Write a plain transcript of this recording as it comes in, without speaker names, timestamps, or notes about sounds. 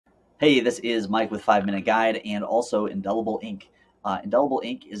Hey, this is Mike with 5 Minute Guide and also Indelible Ink. Indelible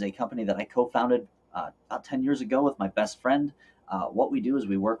Ink is a company that I co-founded about 10 years ago with my best friend. What we do is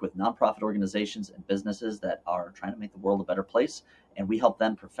we work with nonprofit organizations and businesses that are trying to make the world a better place, and we help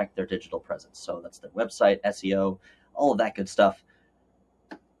them perfect their digital presence. So that's their website, SEO, all of that good stuff.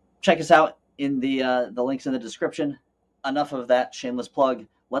 Check us out in the links in the description. Enough of that shameless plug.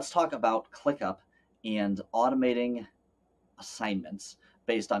 Let's talk about Clickup and automating assignments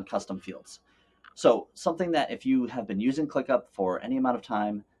based on custom fields. So something that if you have been using Clickup for any amount of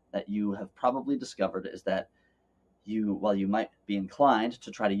time that you have probably discovered is that while you might be inclined to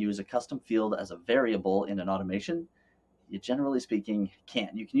try to use a custom field as a variable in an automation, you generally speaking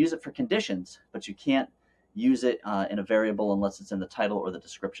can't. You can use it for conditions, but you can't use it in a variable unless it's in the title or the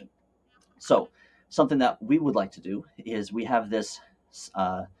description. So something that we would like to do is we have this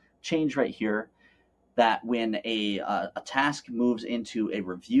change right here that when a task moves into a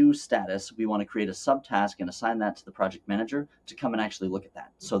review status, we want to create a subtask and assign that to the project manager to come and actually look at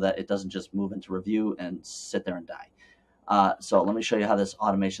that so that it doesn't just move into review and sit there and die. So let me show you how this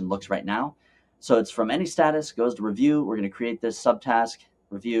automation looks right now. So it's from any status, goes to review. We're going to create this subtask,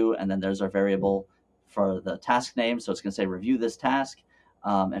 review, and then there's our variable for the task name. So it's going to say review this task.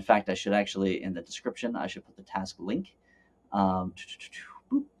 In fact, I should actually, in the description, I should put the task link.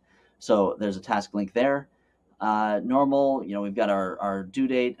 So there's a task link there. Normal, we've got our due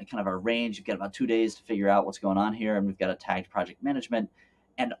date, kind of our range. You've got about 2 days to figure out what's going on here, and we've got a tagged project management.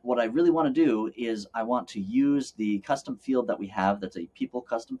 And what I really want to do is I want to use the custom field that we have that's a people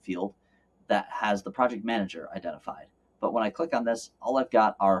custom field that has the project manager identified. But when I click on this, all I've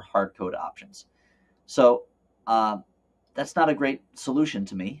got are hard code options. So that's not a great solution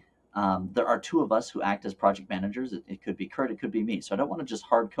to me. There are two of us who act as project managers. It could be Kurt, it could be me. So I don't want to just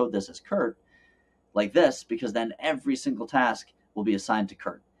hard code this as Kurt like this, because then every single task will be assigned to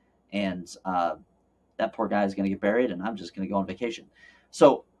Kurt. And that poor guy is going to get buried, and I'm just going to go on vacation.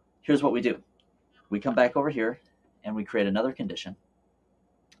 So here's what we do. We come back over here, and we create another condition.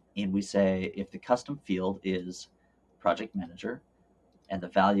 And we say if the custom field is project manager, and the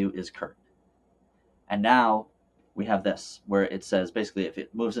value is Kurt. And now we have this where it says basically if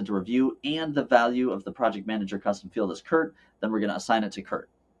it moves into review and the value of the project manager custom field is Kurt, then we're going to assign it to Kurt.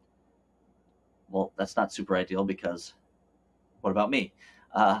 Well, that's not super ideal because what about me?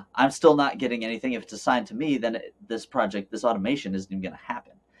 I'm still not getting anything. If it's assigned to me, then this automation isn't even going to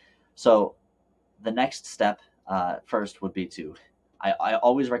happen. So the next step first would be I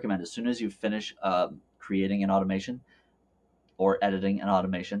always recommend as soon as you finish creating an automation or editing an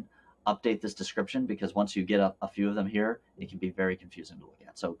automation, update this description, because once you get a few of them here, it can be very confusing to look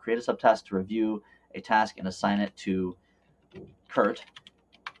at. So create a subtask to review a task and assign it to Kurt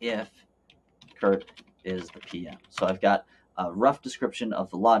if Kurt is the PM. So I've got a rough description of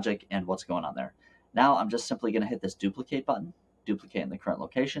the logic and what's going on there. Now I'm just simply going to hit this duplicate button, duplicate in the current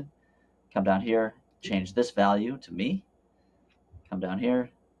location, come down here, change this value to me, come down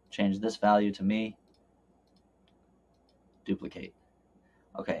here, change this value to me, duplicate.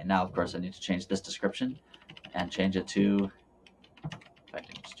 Okay, now of course I need to change this description and change it to, in fact,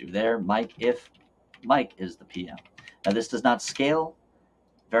 I can just do there, Mike if Mike is the PM. Now this does not scale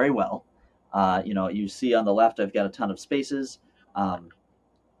very well. You see on the left I've got a ton of spaces.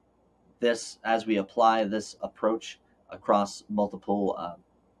 As we apply this approach across multiple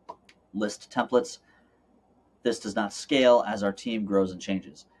list templates, this does not scale as our team grows and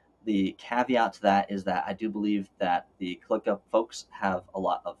changes. The caveat to that is that I do believe that the Clickup folks have a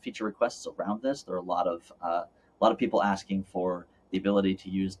lot of feature requests around this. There are a lot of people asking for the ability to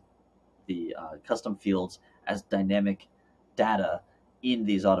use the custom fields as dynamic data in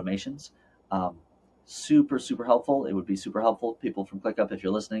these automations. Super helpful. It would be super helpful. People from Clickup, if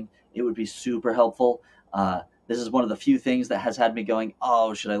you're listening, it would be super helpful. This is one of the few things that has had me going,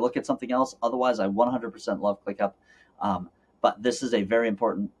 oh, should I look at something else? Otherwise, I 100% love Clickup. But this is a very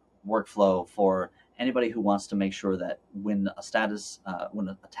important workflow for anybody who wants to make sure that when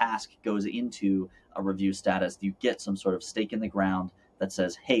a task goes into a review status, you get some sort of stake in the ground that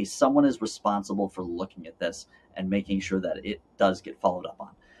says, hey, someone is responsible for looking at this and making sure that it does get followed up on.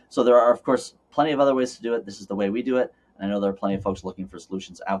 So there are, of course, plenty of other ways to do it. This is the way we do it. And I know there are plenty of folks looking for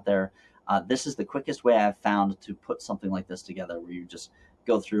solutions out there. This is the quickest way I've found to put something like this together, where you just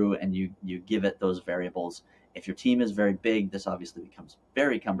go through and you give it those variables. If your team is very big, this obviously becomes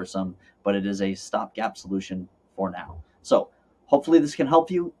very cumbersome, but it is a stopgap solution for now. So hopefully this can help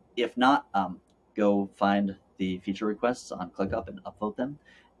you. If not, go find the feature requests on Clickup and upvote them.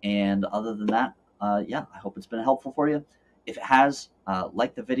 And other than that, yeah, I hope it's been helpful for you. If it has,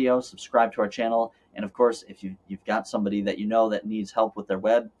 like the video, subscribe to our channel, and of course, if you've got somebody that you know that needs help with their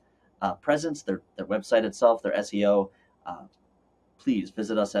web, presence, their website itself, their SEO, please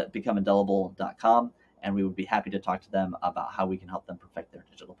visit us at becomeindelible.com, and we would be happy to talk to them about how we can help them perfect their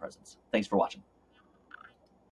digital presence. Thanks for watching.